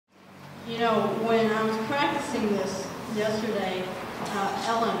You know, when I was practicing this yesterday,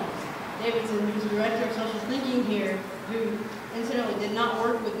 Ellen Davidson, who's the director of social thinking here, who incidentally did not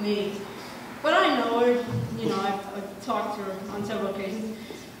work with me, but I know her, you know, I've talked to her on several occasions.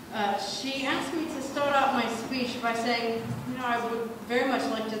 She asked me to start out my speech by saying, you know, I would very much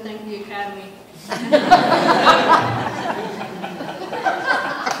like to thank the Academy.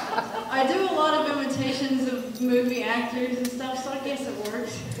 I do a lot of imitations of movie actors and stuff, so I guess it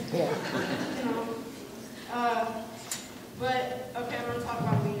works. Yeah. You know. But, okay, I'm going to talk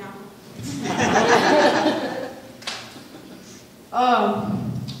about me now.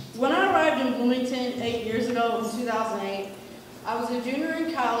 When I arrived in Bloomington 8 years ago, in 2008, I was a junior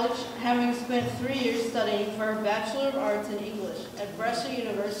in college, having spent 3 years studying for a Bachelor of Arts in English at Brescia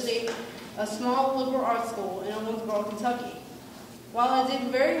University, a small liberal arts school in Owensboro, Kentucky. While I did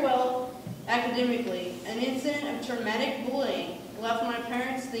very well academically, an incident of traumatic bullying left my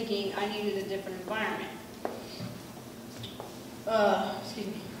parents thinking I needed a different environment.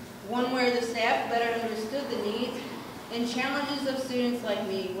 One where the staff better understood the needs and challenges of students like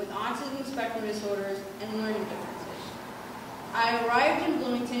me with autism spectrum disorders and learning differences. I arrived in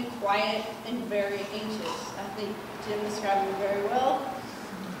Bloomington quiet and very anxious. I think Jim described me very well.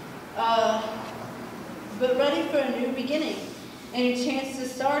 But ready for a new beginning and a chance to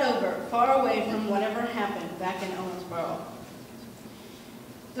start over, far away from whatever happened back in Owensboro.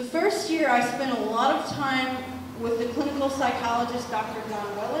 The first year I spent a lot of time with the clinical psychologist, Dr.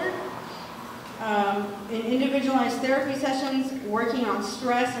 John Weller, in individualized therapy sessions, working on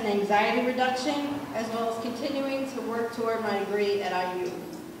stress and anxiety reduction, as well as continuing to work toward my degree at IU.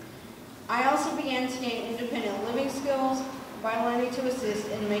 I also began to gain independent living skills by learning to assist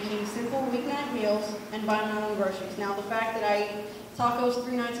in making simple weeknight meals and buy my own groceries. Now, the fact that I eat tacos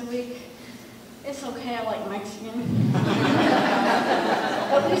 3 nights a week, it's okay, I like Mexican.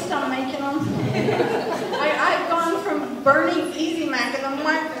 At least I'm making them. I've gone from burning Easy Mac in the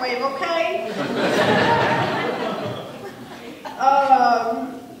microwave, okay?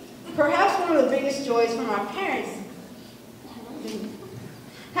 Perhaps one of the biggest joys for my parents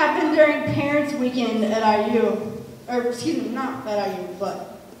happened during Parents' Weekend at IU. Or, excuse me, not at IU,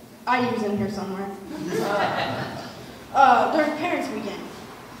 but IU's in here somewhere. During Parents' Weekend.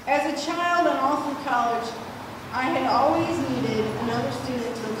 As a child and all through college, I had always needed another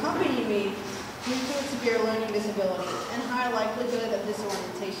student to accompany me due to a severe learning disability and high likelihood of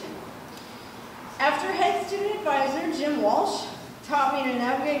disorientation. After head student advisor Jim Walsh taught me to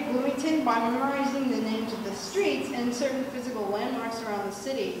navigate Bloomington by memorizing the names of the streets and certain physical landmarks around the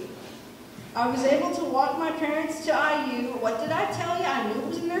city, I was able to walk my parents to IU, what did I tell you? I knew it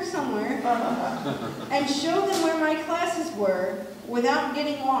was in there somewhere, and show them where my classes were without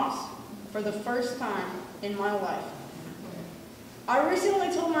getting lost for the first time in my life. I recently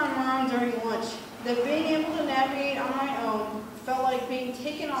told my mom during lunch that being able to navigate on my own felt like being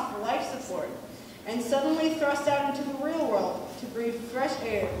taken off life support and suddenly thrust out into the real world to breathe fresh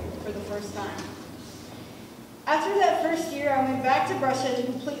air for the first time. After that first year, I went back to Brescia to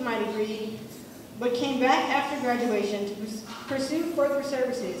complete my degree, but came back after graduation to pursue further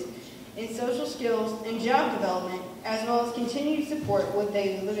services in social skills and job development, as well as continued support with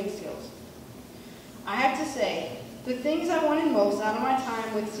daily living skills. I have to say, the things I wanted most out of my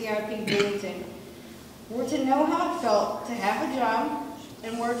time with CIP Bloomington were to know how it felt to have a job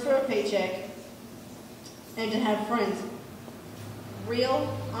and work for a paycheck, and to have friends. Real,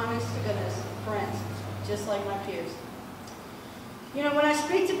 honest to goodness friends, just like my peers. You know, when I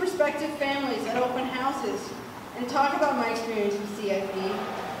speak to prospective families at open houses and talk about my experience with CIP,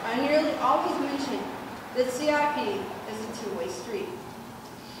 I nearly always mention that CIP is a two-way street.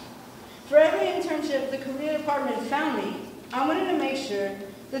 For every internship the career department found me, I wanted to make sure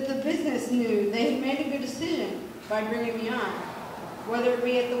that the business knew they had made a good decision by bringing me on, whether it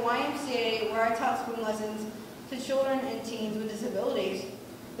be at the YMCA, where I taught swim lessons to children and teens with disabilities,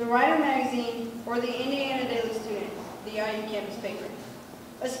 the Writer magazine, or the Indiana Daily Student, the IU campus paper,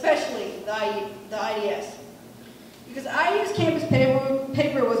 especially the IDS. Because IU's campus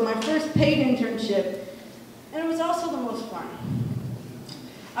paper was my first paid internship, and it was also the most fun.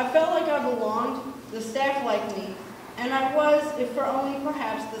 I felt like I belonged, the staff liked me, and I was, if for only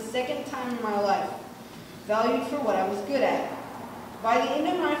perhaps the second time in my life, valued for what I was good at. By the end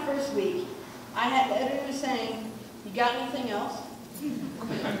of my first week, I had editors saying, "You got anything else?"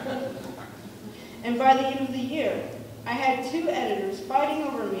 And by the end of the year, I had 2 editors fighting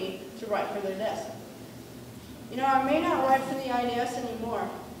over me to write for their desk. You know, I may not write for the IDS anymore,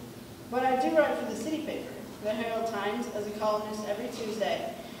 but I do write for the city paper, the Herald Times, as a columnist every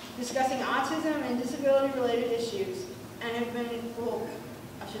Tuesday, discussing autism and disability-related issues, and have been, well,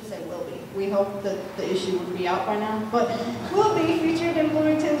 I should say will be, we hope that the issue would be out by now, but will be featured in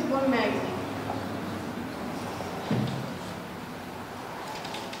Bloomington's Bloom magazine.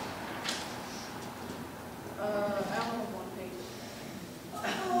 I only have one page.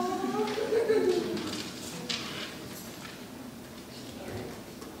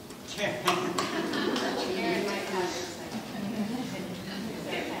 Okay.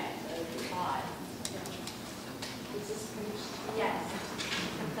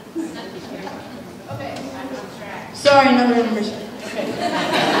 Sorry, another intermission. Okay.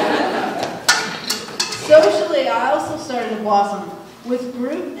 Socially, I also started to blossom with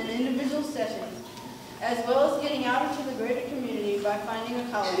group and individual sessions, as well as getting out into the greater community by finding a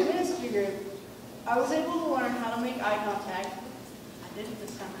college ministry group. I was able to learn how to make eye contact. I did it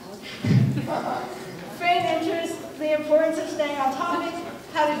this time. Feign interest, the importance of staying on topic,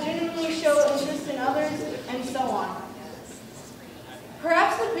 how to genuinely show interest in others, and so on.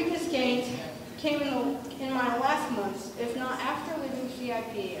 Perhaps the biggest gains came in my last months, if not after leaving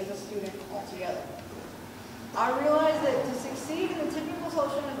CIP as a student altogether. I realized that to succeed in the typical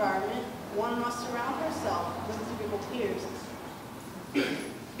social environment, one must surround herself with typical peers.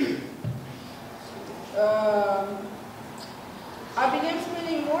 I began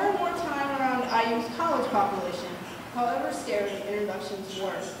spending more and more time around IU's college population, however scary introductions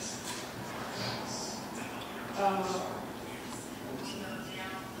were.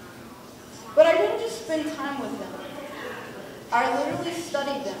 But I didn't just spend time with them. I literally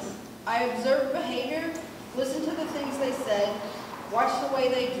studied them. I observed behavior, listened to the things they said, watched the way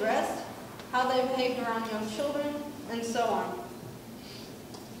they dressed, how they behaved around young children, and so on.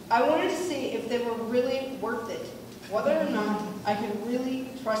 I wanted to see if they were really worth it, whether or not I could really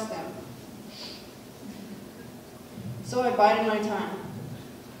trust them. So I bided my time.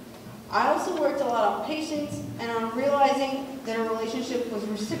 I also worked a lot on patience and on realizing that a relationship was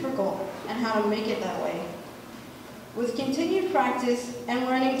reciprocal and how to make it that way. With continued practice and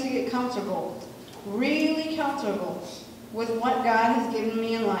learning to get comfortable, really comfortable with what God has given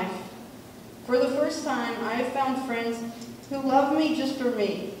me in life, for the first time I have found friends who love me just for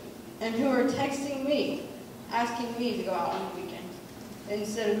me and who are texting me, asking me to go out on the weekend,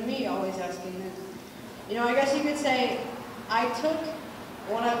 instead of me always asking them. You know, I guess you could say I took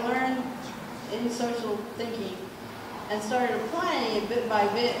what I learned in social thinking and started applying it bit by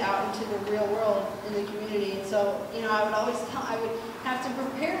bit out into the real world in the community. And so, you know, I would have to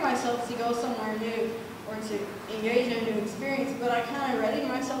prepare myself to go somewhere new or to engage in a new experience, but I kind of readied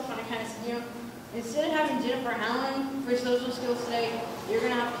myself and I kind of said, you know, instead of having Jennifer Howland for social skills today, you're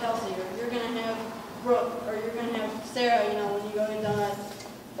going to have Kelsey, or you're going to have Brooke, or you're going to have Sarah, you know, when you go to Dunn,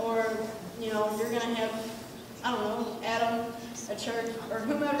 or, you know, you're going to have, I don't know, Adam at church, or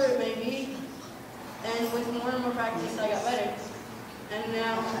whomever it may be. And with more and more practice, I got better. And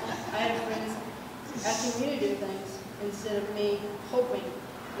now I have friends asking me to do things instead of me hoping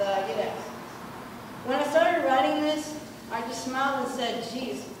that I get asked. When I started writing this, I just smiled and said,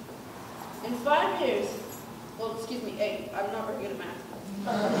 geez, in 5 years, well, excuse me, 8, I'm not very good at math.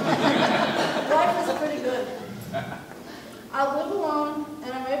 Life is pretty good. I live alone,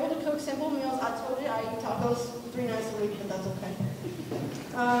 and I'm able to cook simple meals. I told you I eat tacos 3 nights a week, but that's okay.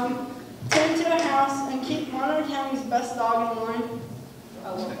 Tend to a house and keep Monroe County's best dog in line. I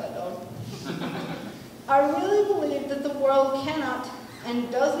love that dog. I really believe that the world cannot and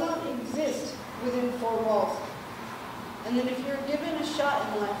does not exist within 4 walls. And that if you're given a shot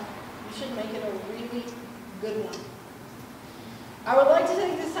in life, you should make it a really good one. I would like to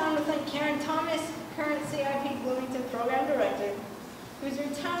take this time to thank Karen Thomas, current CIP Bloomington Program Director, who's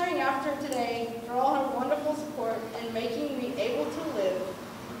retiring after today, for all her wonderful support in making me able to live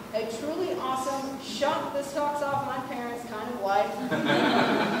a truly awesome, shock the socks off my parents kind of life.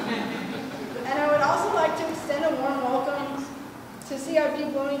 And I would also like to extend a warm welcome to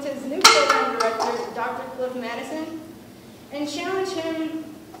CIP Bloomington's new Program Director, Dr. Cliff Madison, and challenge him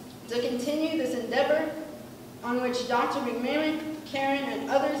to continue this endeavor on which Dr. McMahon, Karen, and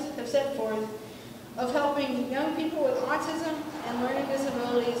others have set forth, of helping young people with autism and learning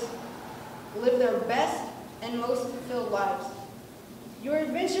disabilities live their best and most fulfilled lives. Your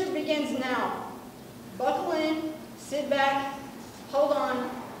adventure begins now. Buckle in, sit back, hold on,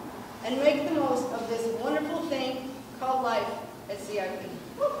 and make the most of this wonderful thing called life at CIP.